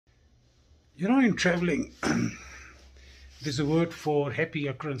You know, in traveling, there's a word for happy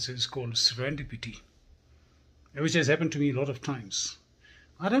occurrences called serendipity, which has happened to me a lot of times.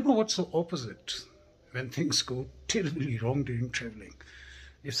 I don't know what's the opposite when things go terribly wrong during traveling.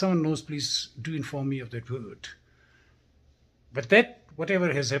 If someone knows, please do inform me of that word. But that,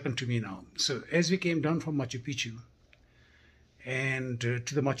 whatever has happened to me now. So as we came down from Machu Picchu and to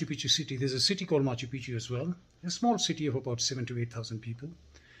the Machu Picchu city, there's a city called Machu Picchu as well, a small city of about 7,000 to 8,000 people.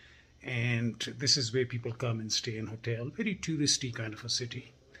 And this is where people come and stay in hotel, very touristy kind of a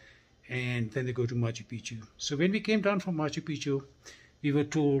city. And then they go to Machu Picchu. So when we came down from Machu Picchu, we were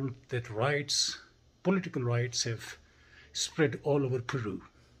told that riots, political riots, have spread all over Peru.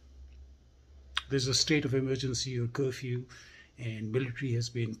 There's a state of emergency or curfew, and military has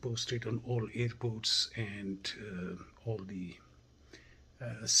been posted on all airports and all the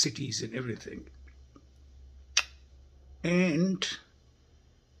cities and everything. And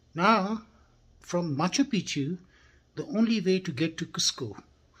now, from Machu Picchu, the only way to get to Cusco,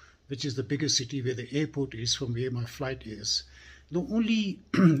 which is the biggest city where the airport is, from where my flight is, the only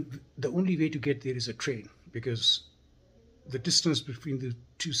way to get there is a train, because the distance between the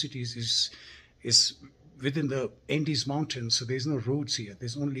two cities is within the Andes Mountains, so there's no roads here.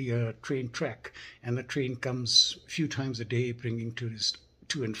 There's only a train track, and the train comes a few times a day, bringing tourists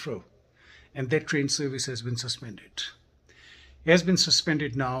to and fro. And that train service has been suspended. It has been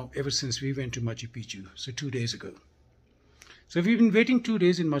suspended now ever since we went to Machu Picchu, so 2 days ago. So we've been waiting 2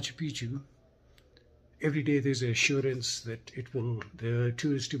 days in Machu Picchu. Every day there's an assurance that the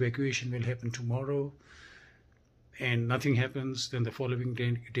tourist evacuation will happen tomorrow, and nothing happens. Then the following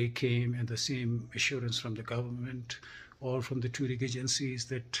day came, and the same assurance from the government or from the tourism agencies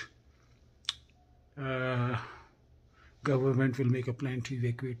that government will make a plan to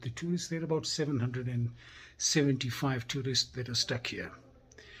evacuate the tourists. There are about 775 tourists that are stuck here.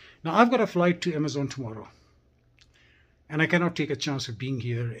 Now I've got a flight to Amazon tomorrow, and I cannot take a chance of being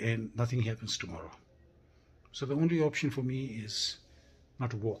here and nothing happens tomorrow. So the only option for me is not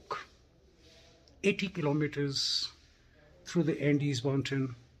to walk. 80 kilometers through the Andes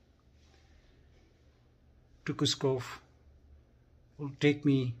mountain to Cusco will take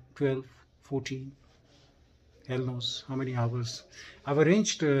me 12, 14, hell knows how many hours. I've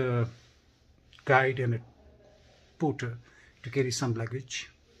arranged a guide and a porter to carry some luggage.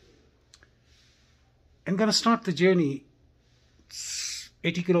 I'm going to start the journey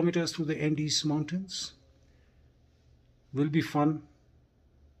 80 kilometers through the Andes mountains. Will be fun,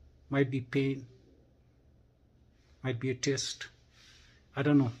 might be pain, might be a test. I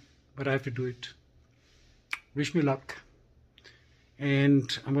don't know, but I have to do it. Wish me luck,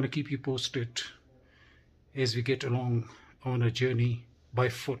 and I'm going to keep you posted as we get along on a journey by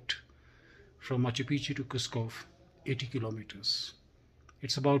foot from Machu Picchu to Cusco, 80 kilometers.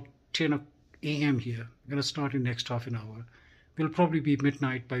 It's about 10 a.m. here. I'm going to start in the next half an hour. It'll probably be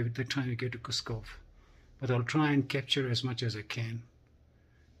midnight by the time we get to Cusco, but I'll try and capture as much as I can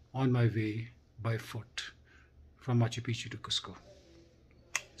on my way by foot from Machu Picchu to Cusco.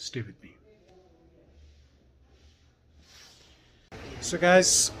 Stay with me. So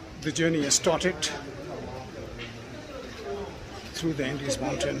guys, the journey has started through the Andes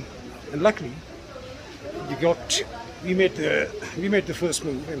mountain, and luckily we made the first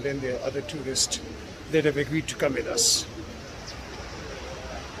move, and then there are other tourists that have agreed to come with us.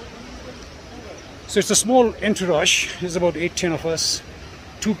 So it's a small entourage. There's about 8-10 of us,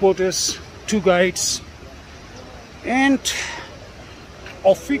 2 porters, 2 guides, and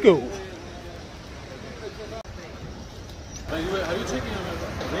off we go. Are you taking a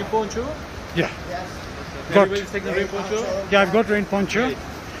rain poncho? Yeah. Everybody's taking a rain poncho? Yeah, I've got rain poncho.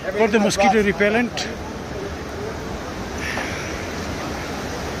 Got the mosquito repellent.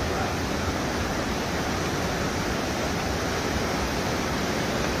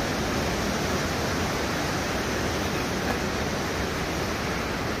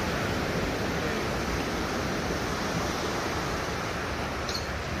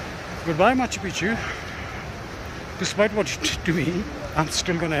 Goodbye, Machu Picchu. Despite what you did to me, I'm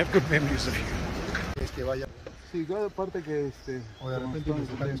still going to have good memories of you. Sí, yo aparte que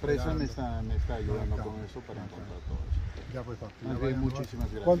la empresa me está ayudando con eso para encontrar todo eso. Ya pues, papi.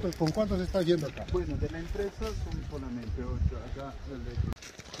 Muchísimas gracias. ¿Con cuántos está yendo acá? Bueno, de la empresa son solamente 8 acá.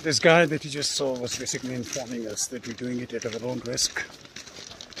 This guy that you just saw was basically informing us that we're doing it at our own risk.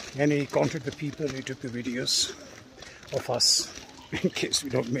 And he counted the people, he took the videos of us in case we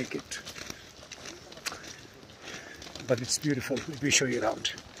don't make it. But it's beautiful. Let me show you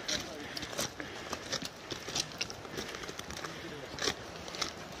around.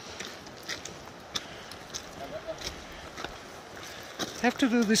 I have to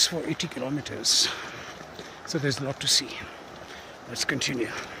do this for 80 kilometers. So there's a lot to see. Let's continue.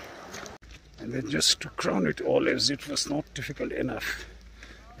 And then just to crown it all, as it was not difficult enough,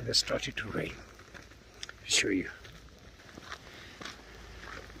 it has started to rain. I'll show you.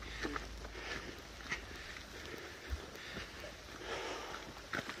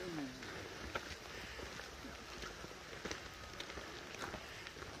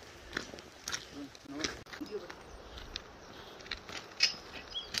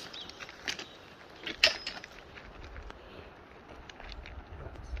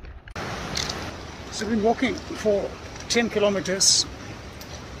 So I've been walking for 10 kilometers.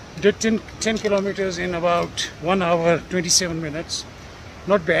 Did 10 kilometers in about 1 hour 27 minutes.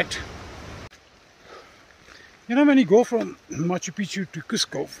 Not bad. You know, when you go from Machu Picchu to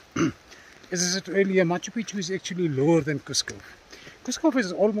Cusco, as I said earlier, Machu Picchu is actually lower than Cusco. Cusco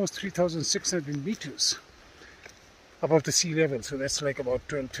is almost 3,600 meters above the sea level, so that's like about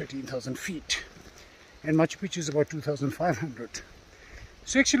 13,000 feet. And Machu Picchu is about 2,500.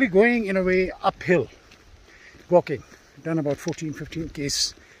 So actually going in a way uphill, walking, done about 14-15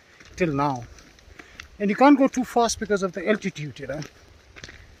 k's till now. And you can't go too fast because of the altitude, you know.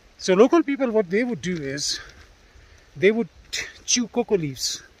 So local people, what they would do is, they would chew cocoa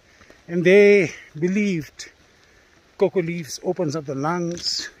leaves. And they believed cocoa leaves opens up the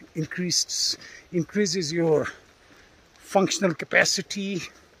lungs, increases your functional capacity.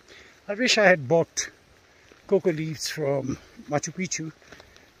 I wish I had bought cocoa leaves from Machu Picchu.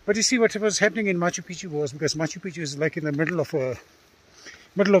 But you see, what was happening in Machu Picchu was, because Machu Picchu is like in the middle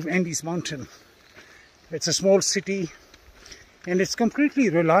of Andes mountain. It's a small city and it's completely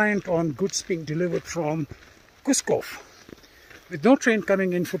reliant on goods being delivered from Cusco. With no train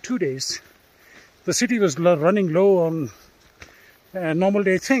coming in for 2 days, the city was running low on normal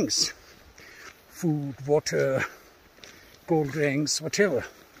day things. Food, water, cold drinks, whatever.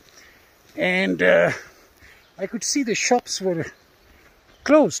 And I could see the shops were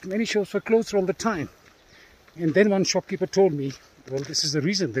closed. Many shops were closed all the time. And then one shopkeeper told me, well, this is the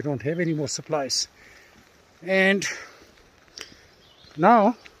reason they don't have any more supplies. And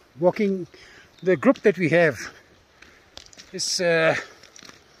now, walking, the group that we have is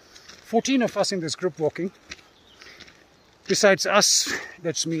 14 of us in this group walking. Besides us,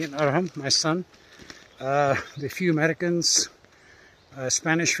 that's me and Arham, my son, the few Americans,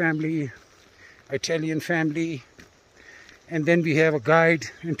 Spanish family, Italian family, and then we have a guide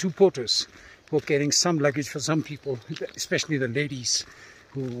and 2 porters who are carrying some luggage for some people, especially the ladies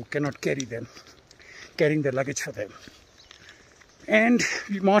who cannot carry them, carrying the luggage for them. And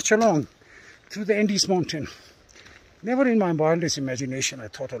we march along through the Andes mountain. Never in my wildest imagination I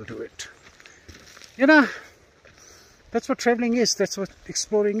thought I'll do it. You know, that's what traveling is, that's what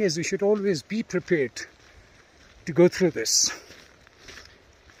exploring is. We should always be prepared to go through this.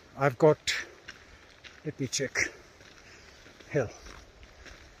 I've got, let me check, hell,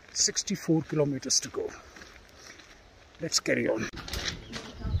 64 kilometers to go. Let's carry on.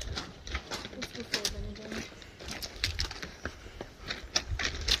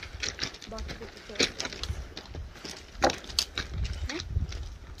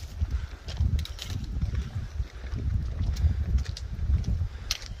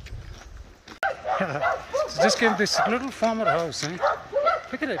 So just came this little farmer house, eh?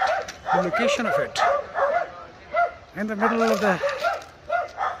 Look at it, the location of it. In the middle of the...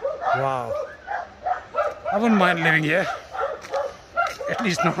 Wow. I wouldn't mind living here. At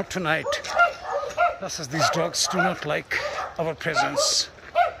least not tonight. Just as these dogs do not like our presence.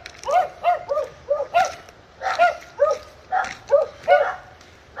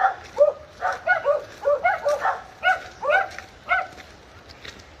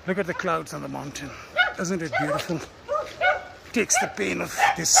 Look at the clouds on the mountain. Isn't it beautiful? Takes the pain of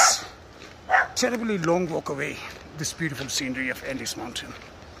this terribly long walk away, this beautiful scenery of Andes Mountain.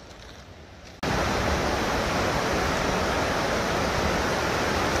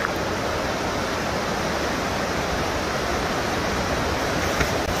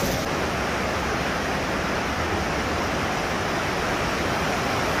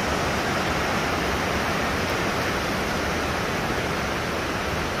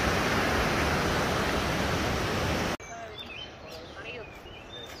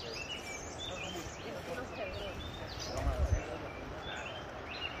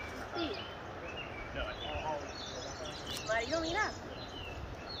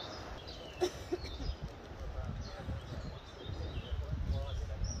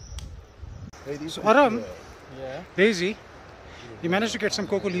 So Aram, Daisy, you managed to get some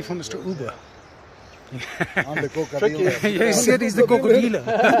cocoa leaf from Mr. Uber. I'm the coca dealer. He said he's the cocoa dealer.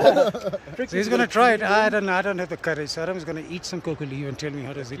 So he's going to try it. I don't have the courage. So Adam's going to eat some cocoa leaf and tell me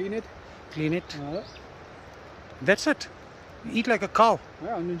how does it. Clean it. Clean it. That's it. You eat like a cow.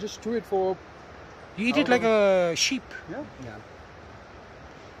 Yeah, and you just chew it for. You eat it like a sheep. Yeah.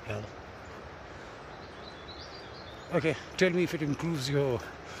 Hell. Okay, tell me if it improves your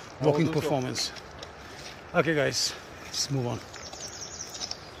walking performance. Okay guys, let's move on.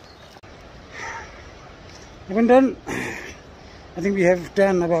 I've done, I think we have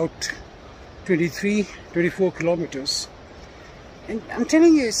done about 24 kilometers. And I'm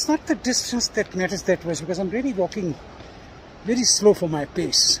telling you, it's not the distance that matters that much, because I'm really walking very slow for my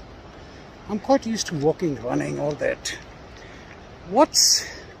pace. I'm quite used to walking, running, all that. What's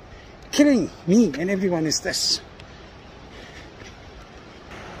killing me and everyone is this.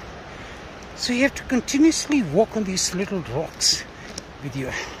 So you have to continuously walk on these little rocks with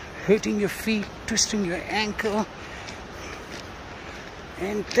your hurting your feet, twisting your ankle,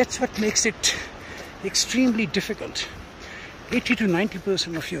 and that's what makes it extremely difficult. 80 to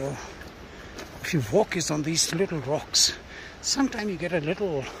 90% of your walk is on these little rocks. Sometimes you get a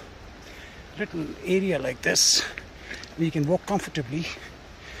little area like this where you can walk comfortably,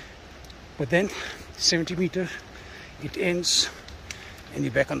 but then 70 meters it ends and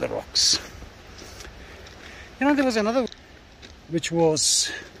you're back on the rocks. You know, there was another which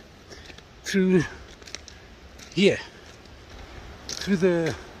was through here, through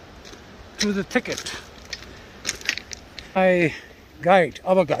the thicket. Our guide,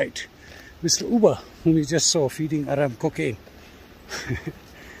 Mr. Uber, whom we just saw feeding Aram cocaine,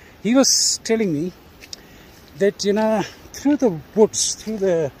 he was telling me that, you know, through the woods, through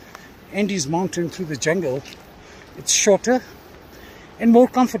the Andes mountain, through the jungle, it's shorter and more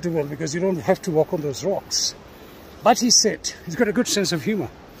comfortable because you don't have to walk on those rocks. But he said, he's got a good sense of humor.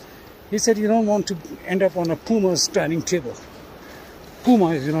 He said you don't want to end up on a puma's dining table.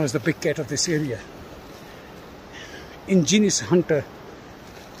 Puma, you know, is the big cat of this area. Ingenious hunter,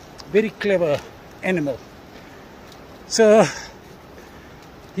 very clever animal. So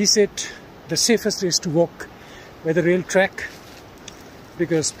he said the safest is to walk by the rail track,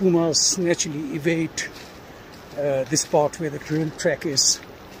 because pumas naturally evade this part where the rail track is,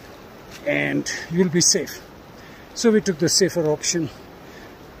 and you'll be safe. So we took the safer option,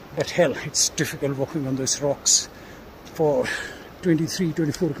 but hell, it's difficult walking on those rocks for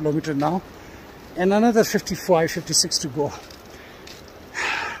 24 kilometers now, and another 56 to go.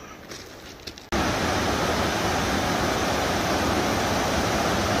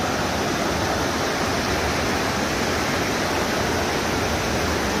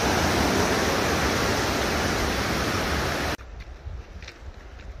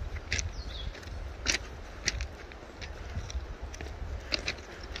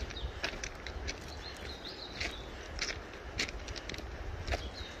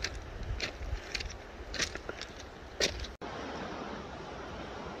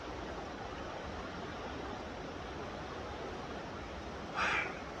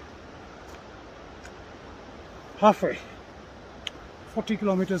 Halfway, 40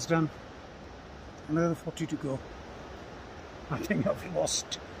 kilometers done, another 40 to go. I think I've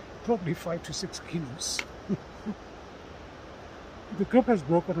lost probably 5 to 6 kilos. The group has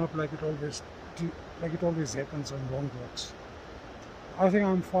broken up like it always happens on long walks. I think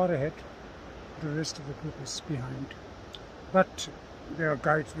I'm far ahead. The rest of the group is behind. But there are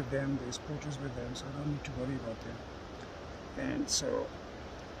guides with them, there's porters with them, so I don't need to worry about them. And so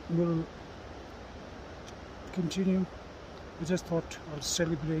we'll continue. I just thought I'll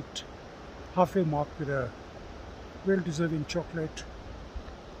celebrate halfway mark with a well-deserving chocolate,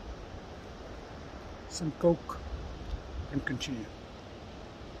 some Coke, and continue.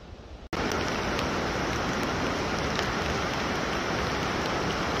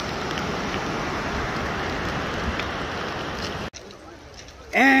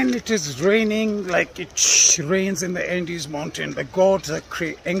 And it is raining like it rains in the Andes mountain. The gods are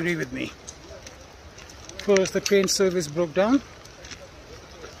angry with me. First the train service broke down,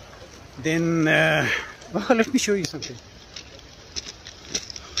 then well, let me show you something.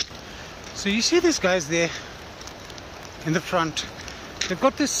 So you see these guys there in the front, they've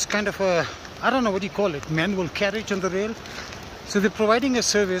got this kind of a, I don't know what you call it, manual carriage on the rail. So they're providing a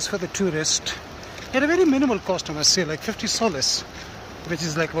service for the tourist at a very minimal cost, I must say, like 50 soles, which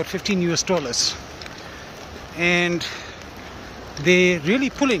is like about $15 US. And they're really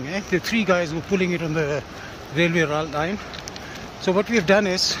pulling, the three guys were pulling it on the railway line. So what we have done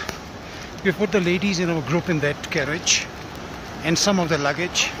is we've put the ladies in our group in that carriage and some of the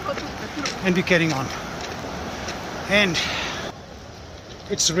luggage, and we're carrying on. And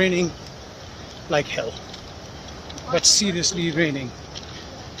it's raining like hell, but seriously raining.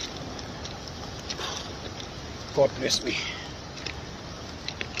 God bless me.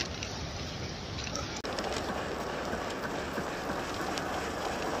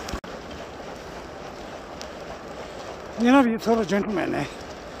 You know, we thought a gentleman, eh?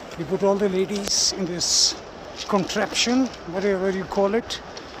 You put all the ladies in this contraption, whatever you call it,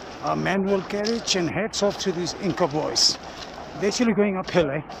 a manual carriage, and heads off to these Inca boys. They're actually going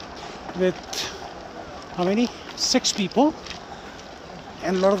uphill, eh? With how many? 6 people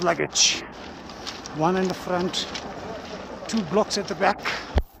and a lot of luggage. 1 in the front, 2 blocks at the back.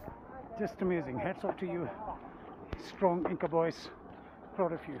 Just amazing. Hats off to you, strong Inca boys.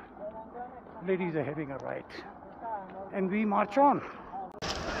 Proud of you. Ladies are having a ride. And we march on.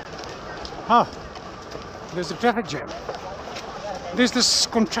 There's a traffic jam. There's this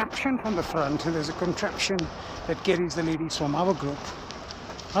contraption from the front, and there's a contraption that carries the ladies from our group.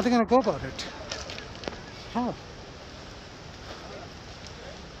 How are they going to go about it? How?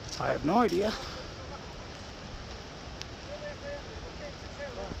 I have no idea.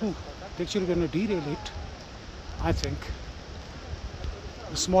 They're actually going to derail it, I think.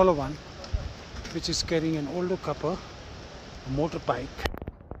 The smaller one, which is carrying an older couple, a motorbike,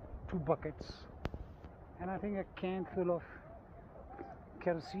 2 buckets, and I think a can full of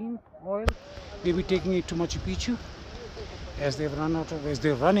kerosene oil. Maybe taking it to Machu Picchu. As they're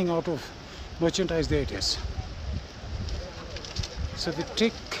running out of merchandise, there it is. So they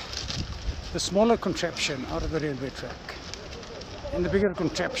take the smaller contraption out of the railway track, and the bigger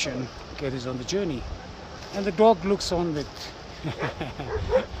contraption carries on the journey. And the dog looks on with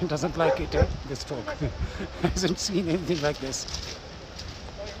doesn't like it, eh? This dog hasn't seen anything like this.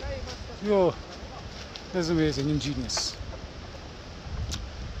 Yo, that's amazing, ingenious.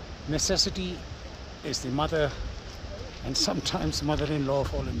 Necessity is the mother and sometimes mother-in-law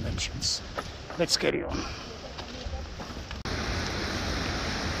of all inventions. Let's carry on.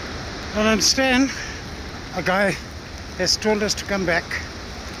 I understand a guy has told us to come back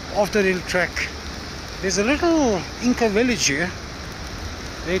off the rail track. There's a little Inca village here.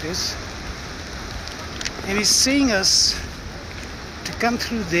 There it is. And he's saying us to come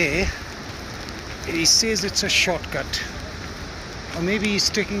through there. And he says it's a shortcut. Or maybe he's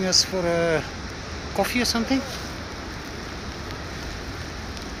taking us for a coffee or something.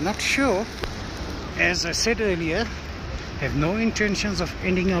 Not sure. As I said earlier, have no intentions of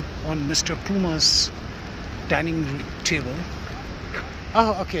ending up on Mr. Puma's dining table.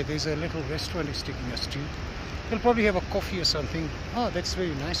 Oh, okay, there's a little restaurant he's taking us to. He'll probably have a coffee or something. Oh, that's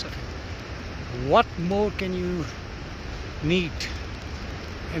very nice of him. What more can you need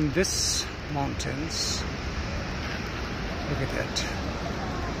in this mountains? Look at that.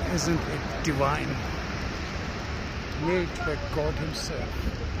 Isn't it divine? Made by God himself.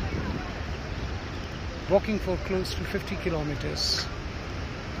 Walking for close to 50 kilometers,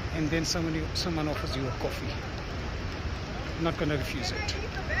 and then someone offers you a coffee. I'm not going to refuse it.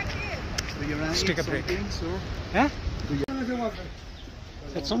 Let's take a break. Huh?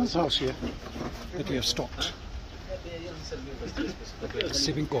 At someone's house here that we have stopped.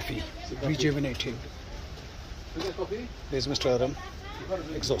 Sipping coffee, rejuvenating. There's Mr. Aram,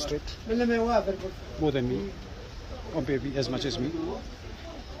 exhausted. More than me, or maybe as much as me.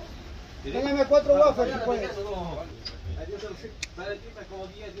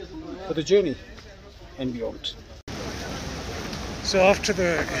 For the journey and beyond. So after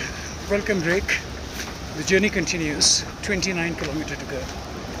the welcome break, the journey continues. 29 kilometers to go.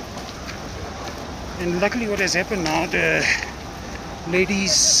 And luckily what has happened now, the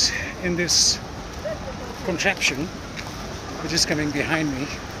ladies in this contraption, which is coming behind me,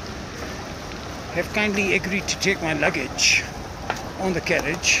 have kindly agreed to take my luggage on the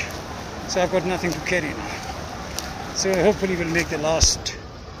carriage. So I've got nothing to carry now. So hopefully we'll make the last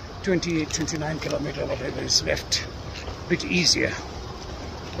 28, 29 kilometers, whatever is left, a bit easier.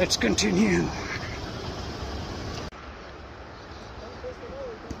 Let's continue.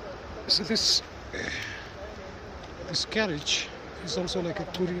 So this carriage is also like a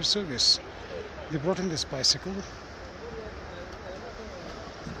courier service. They brought in this bicycle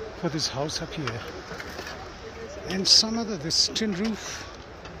for this house up here, and some other, this tin roof,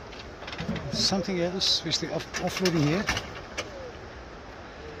 something else which they're offloading here,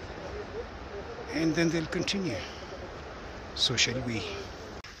 and then they'll continue. So shall we.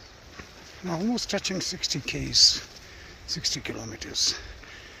 Now almost touching 60 k's, 60 kilometers.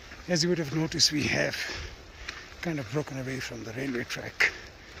 As you would have noticed, we have kind of broken away from the railway track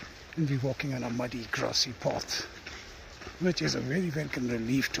and we're walking on a muddy, grassy path, which is a very welcome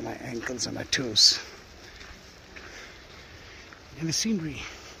relief to my ankles and my toes. And the scenery,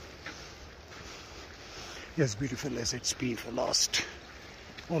 as beautiful as it's been for the last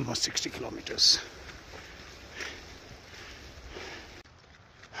almost 60 kilometers.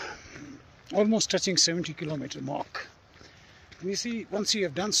 Almost touching 70-kilometer mark. And you see, once you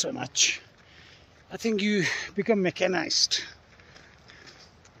have done so much, I think you become mechanized,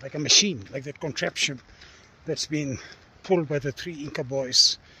 like a machine, like that contraption that's been pulled by the 3 Inca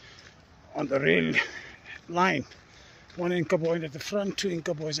boys on the rail line. 1 Inca boy at the front, 2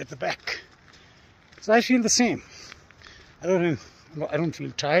 Inca boys at the back. So I feel the same. I don't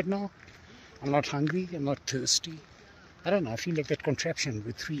feel tired now. I'm not hungry. I'm not thirsty. I don't know. I feel like that contraption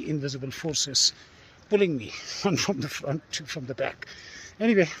with 3 invisible forces pulling me, one from the front, 2 from the back.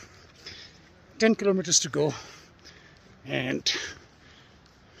 Anyway, 10 kilometers to go, and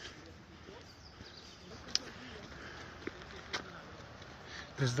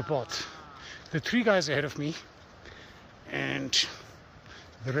this is the path. The 3 guys ahead of me, and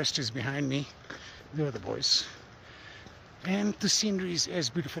the rest is behind me. They are the boys. And the scenery is as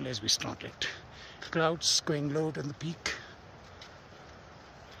beautiful as we started. Clouds going low on the peak.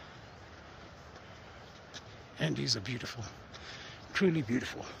 And these are beautiful, truly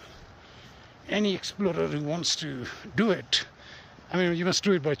beautiful. Any explorer who wants to do it, I mean, you must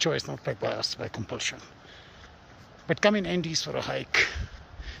do it by choice, not by bias, by compulsion. But come in Andes for a hike,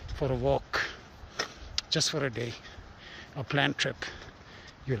 for a walk, just for a day, a planned trip,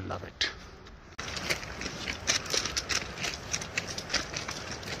 you'll love it.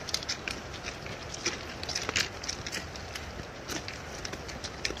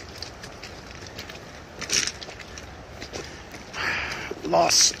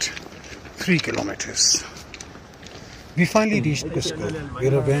 Last 3 kilometers. We finally reached Cusco,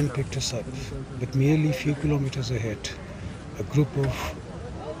 where a van picked us up, but merely a few kilometers ahead, a group of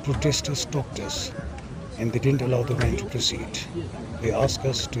protesters stopped us, and they didn't allow the van to proceed. They asked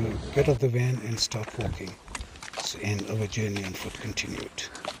us to get off the van and start walking, and our journey on foot continued.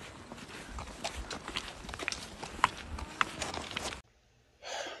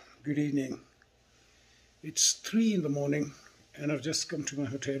 Good evening. It's 3 in the morning, and I've just come to my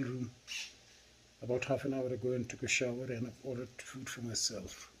hotel room about half an hour ago and took a shower, and I've ordered food for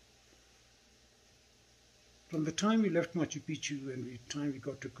myself. From the time we left Machu Picchu and the time we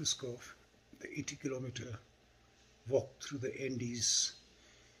got to Cusco, the 80-kilometer walk through the Andes,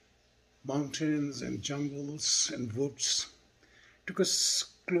 mountains and jungles and woods, took us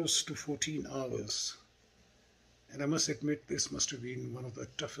close to 14 hours. And I must admit, this must have been one of the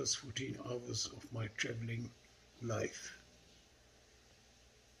toughest 14 hours of my traveling life.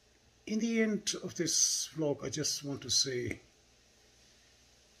 In the end of this vlog, I just want to say,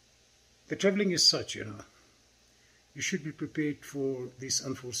 the traveling is such, you should be prepared for these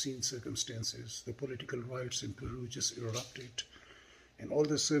unforeseen circumstances. The political riots in Peru just erupted, and all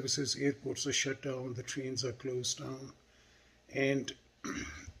the services, airports are shut down, the trains are closed down, and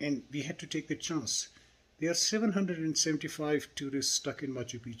we had to take the chance. There are 775 tourists stuck in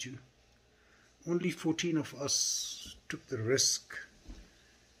Machu Picchu. Only 14 of us took the risk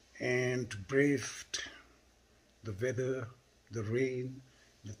and braved the weather, the rain,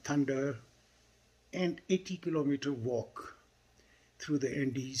 the thunder, and 80-kilometer walk through the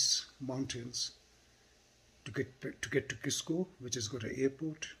Andes mountains to get to Cusco, which has got an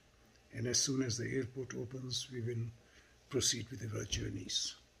airport, and as soon as the airport opens, we will proceed with our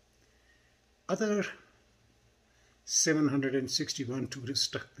journeys. Other 761 tourists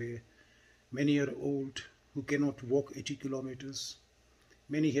stuck there. Many are old, who cannot walk 80 kilometers.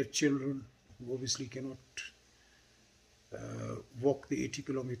 Many have children who obviously cannot walk the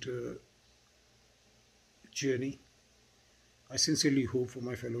 80-kilometer journey. I sincerely hope for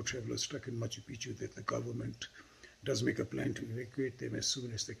my fellow travelers stuck in Machu Picchu that the government does make a plan to evacuate them as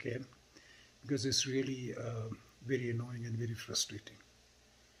soon as they can, because it's really very annoying and very frustrating.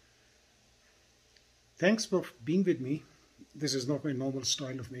 Thanks for being with me. This is not my normal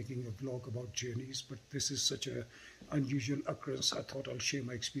style of making a vlog about journeys, but this is such an unusual occurrence. I thought I'll share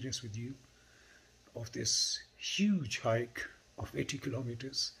my experience with you of this huge hike of 80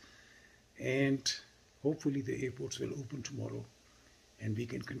 kilometers, and hopefully the airports will open tomorrow and we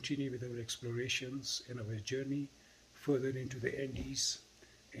can continue with our explorations and our journey further into the Andes,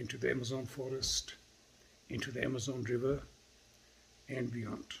 into the Amazon forest, into the Amazon River and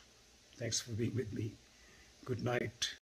beyond. Thanks for being with me. Good night.